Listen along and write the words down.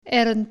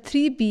An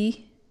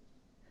 3B,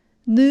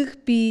 nuch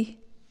B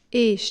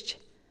eist.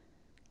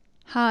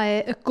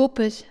 Ha a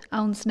gopet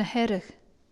ans na herrig.